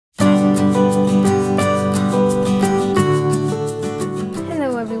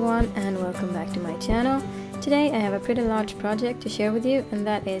large project to share with you, and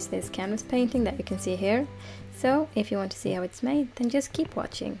that is this canvas painting that you can see here. So if you want to see how it's made, then just keep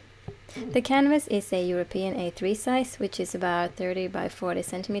watching. The canvas is a European A3 size, which is about 30 by 40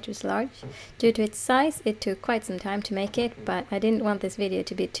 centimeters large. Due to its size, it took quite some time to make it, but I didn't want this video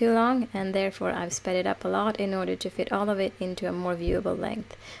to be too long, and therefore I've sped it up a lot in order to fit all of it into a more viewable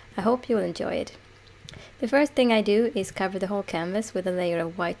length. I hope you'll enjoy it. The first thing I do is cover the whole canvas with a layer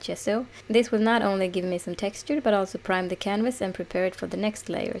of white gesso. This will not only give me some texture, but also prime the canvas and prepare it for the next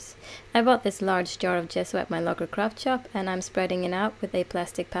layers. I bought this large jar of gesso at my local craft shop, and I'm spreading it out with a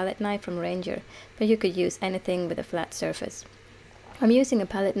plastic palette knife from Ranger, but you could use anything with a flat surface. I'm using a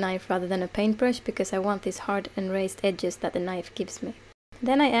palette knife rather than a paintbrush because I want these hard and raised edges that the knife gives me.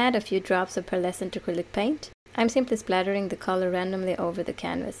 Then I add a few drops of pearlescent acrylic paint. I'm simply splattering the color randomly over the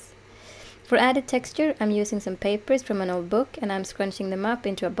canvas. For added texture, I'm using some papers from an old book, and I'm scrunching them up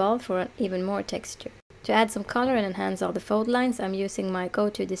into a ball for even more texture. To add some color and enhance all the fold lines, I'm using my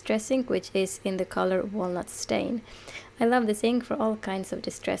go-to distress ink, which is in the color Walnut Stain. I love this ink for all kinds of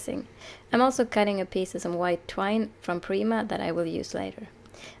distressing. I'm also cutting a piece of some white twine from Prima that I will use later.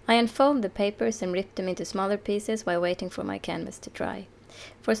 I unfold the papers and rip them into smaller pieces while waiting for my canvas to dry.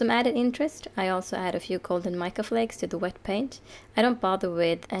 For some added interest, I also add a few golden mica flakes to the wet paint. I don't bother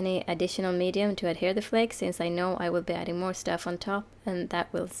with any additional medium to adhere the flakes, since I know I will be adding more stuff on top, and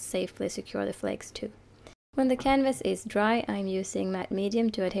that will safely secure the flakes too. When the canvas is dry, I'm using matte medium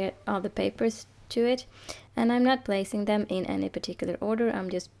to adhere all the papers to it, and I'm not placing them in any particular order. I'm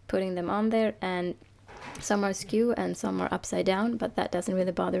just putting them on there, and some are askew and some are upside down, but that doesn't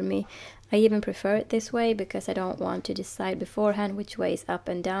really bother me. I even prefer it this way because I don't want to decide beforehand which way is up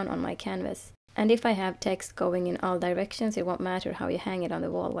and down on my canvas. And if I have text going in all directions, it won't matter how you hang it on the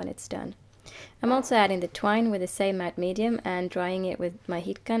wall when it's done. I'm also adding the twine with the same matte medium and drying it with my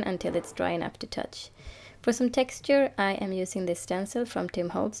heat gun until it's dry enough to touch. For some texture, I am using this stencil from Tim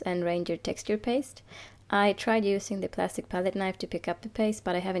Holtz and Ranger texture paste. I tried using the plastic palette knife to pick up the paste,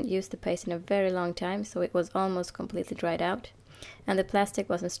 but I haven't used the paste in a very long time, so it was almost completely dried out. And the plastic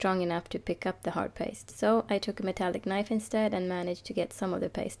wasn't strong enough to pick up the hard paste, so I took a metallic knife instead and managed to get some of the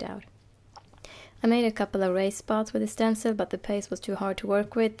paste out. I made a couple of raised spots with the stencil, but the paste was too hard to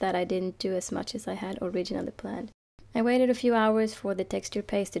work with that I didn't do as much as I had originally planned. I waited a few hours for the texture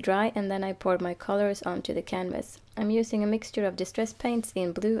paste to dry, and then I poured my colors onto the canvas. I'm using a mixture of distress paints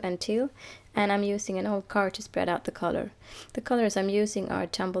in blue and teal, and I'm using an old card to spread out the color. The colors I'm using are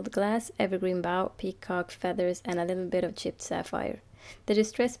tumbled glass, evergreen bough, peacock feathers, and a little bit of chipped sapphire. The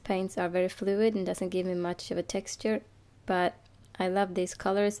distress paints are very fluid and doesn't give me much of a texture, but I love these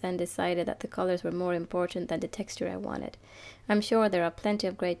colors and decided that the colors were more important than the texture I wanted. I'm sure there are plenty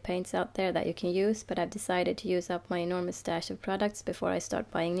of great paints out there that you can use, but I've decided to use up my enormous stash of products before I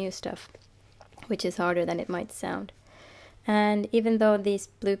start buying new stuff, which is harder than it might sound. And even though these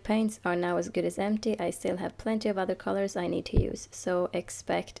blue paints are now as good as empty, I still have plenty of other colors I need to use, so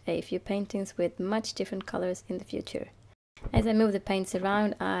expect a few paintings with much different colors in the future. As I move the paints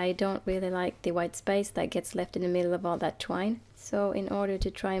around, I don't really like the white space that gets left in the middle of all that twine. So in order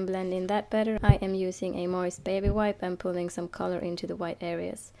to try and blend in that better, I am using a moist baby wipe and pulling some color into the white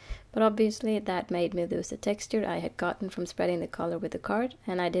areas. But obviously that made me lose the texture I had gotten from spreading the color with the card,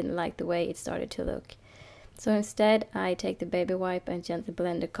 and I didn't like the way it started to look. So instead, I take the baby wipe and gently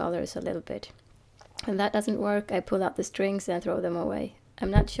blend the colors a little bit. When that doesn't work, I pull out the strings and throw them away. I'm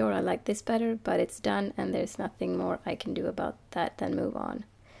not sure I like this better, but it's done and there's nothing more I can do about that than move on.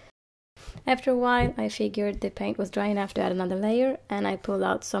 After a while, I figured the paint was dry enough to add another layer, and I pulled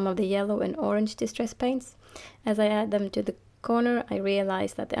out some of the yellow and orange distress paints. As I add them to the corner, I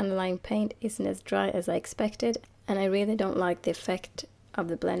realized that the underlying paint isn't as dry as I expected, and I really don't like the effect of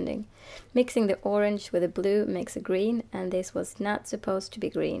the blending. Mixing the orange with the blue makes a green, and this was not supposed to be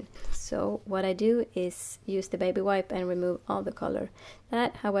green. So what I do is use the baby wipe and remove all the color.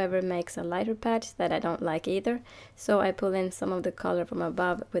 That, however, makes a lighter patch that I don't like either, so I pull in some of the color from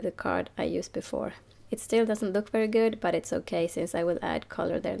above with the card I used before. It still doesn't look very good, but it's okay since I will add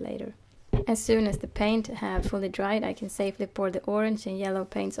color there later. As soon as the paint have fully dried, I can safely pour the orange and yellow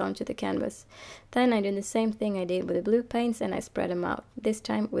paints onto the canvas. Then I do the same thing I did with the blue paints, and I spread them out, this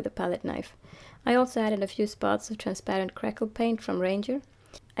time with a palette knife. I also added a few spots of transparent crackle paint from Ranger.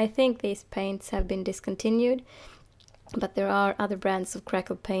 I think these paints have been discontinued, but there are other brands of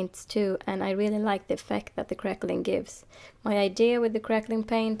crackle paints too, and I really like the effect that the crackling gives. My idea with the crackling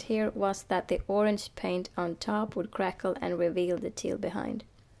paint here was that the orange paint on top would crackle and reveal the teal behind.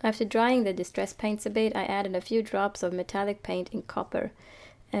 After drying the distress paints a bit, I added a few drops of metallic paint in copper.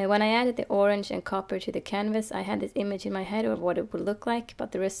 When I added the orange and copper to the canvas, I had this image in my head of what it would look like,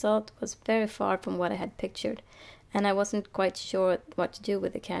 but the result was very far from what I had pictured. and I wasn't quite sure what to do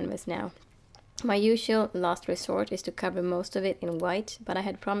with the canvas now. My usual last resort is to cover most of it in white, but I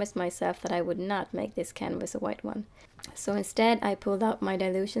had promised myself that I would not make this canvas a white one. So instead I pulled out my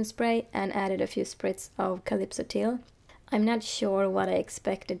dilution spray and added a few spritz of Calypso teal. I'm not sure what I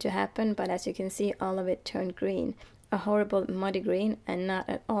expected to happen, but as you can see, all of it turned green. A horrible muddy green, and not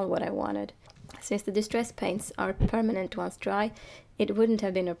at all what I wanted. Since the distress paints are permanent once dry, it wouldn't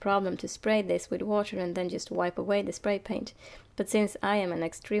have been a problem to spray this with water and then just wipe away the spray paint. But since I am an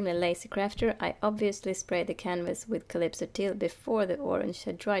extremely lazy crafter, I obviously sprayed the canvas with Calypso teal before the orange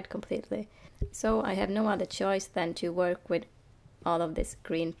had dried completely. So I have no other choice than to work with all of this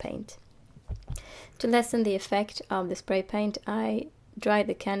green paint. To lessen the effect of the spray paint, I dry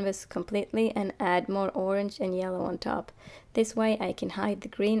the canvas completely and add more orange and yellow on top. This way I can hide the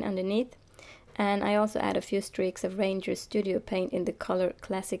green underneath. And I also add a few streaks of Ranger Studio paint in the color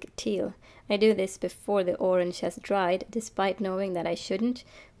Classic Teal. I do this before the orange has dried, despite knowing that I shouldn't,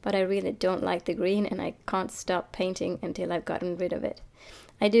 but I really don't like the green and I can't stop painting until I've gotten rid of it.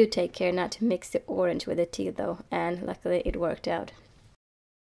 I do take care not to mix the orange with the teal though, and luckily it worked out.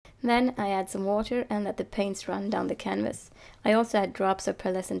 Then I add some water and let the paints run down the canvas. I also add drops of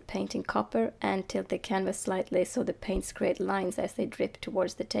pearlescent paint in copper and tilt the canvas slightly so the paints create lines as they drip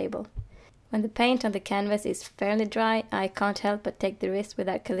towards the table. When the paint on the canvas is fairly dry, I can't help but take the risk with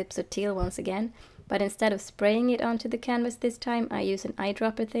that Calypso teal once again, but instead of spraying it onto the canvas this time, I use an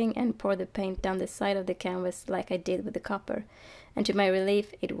eyedropper thing and pour the paint down the side of the canvas like I did with the copper. And to my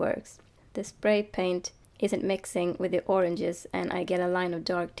relief, it works. The spray paint isn't mixing with the oranges and I get a line of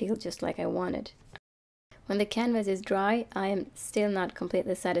dark teal just like I wanted. When the canvas is dry, I am still not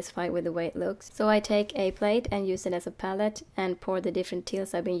completely satisfied with the way it looks, so I take a plate and use it as a palette and pour the different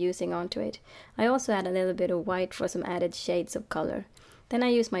teals I've been using onto it. I also add a little bit of white for some added shades of color. Then I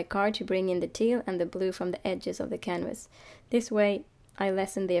use my card to bring in the teal and the blue from the edges of the canvas. This way I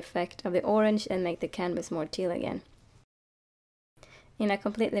lessen the effect of the orange and make the canvas more teal again. In a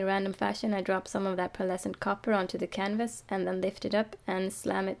completely random fashion, I drop some of that pearlescent copper onto the canvas and then lift it up and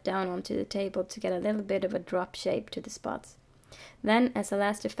slam it down onto the table to get a little bit of a drop shape to the spots. Then, as a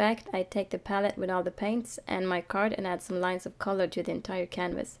last effect, I take the palette with all the paints and my card and add some lines of color to the entire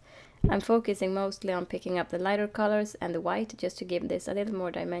canvas. I'm focusing mostly on picking up the lighter colors and the white just to give this a little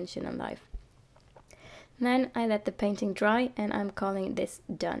more dimension and life. Then I let the painting dry and I'm calling this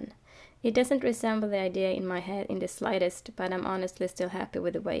done. It doesn't resemble the idea in my head in the slightest, but I'm honestly still happy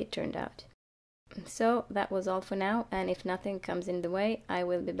with the way it turned out. So that was all for now, and if nothing comes in the way, I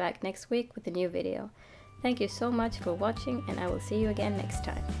will be back next week with a new video. Thank you so much for watching, and I will see you again next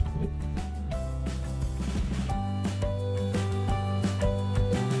time.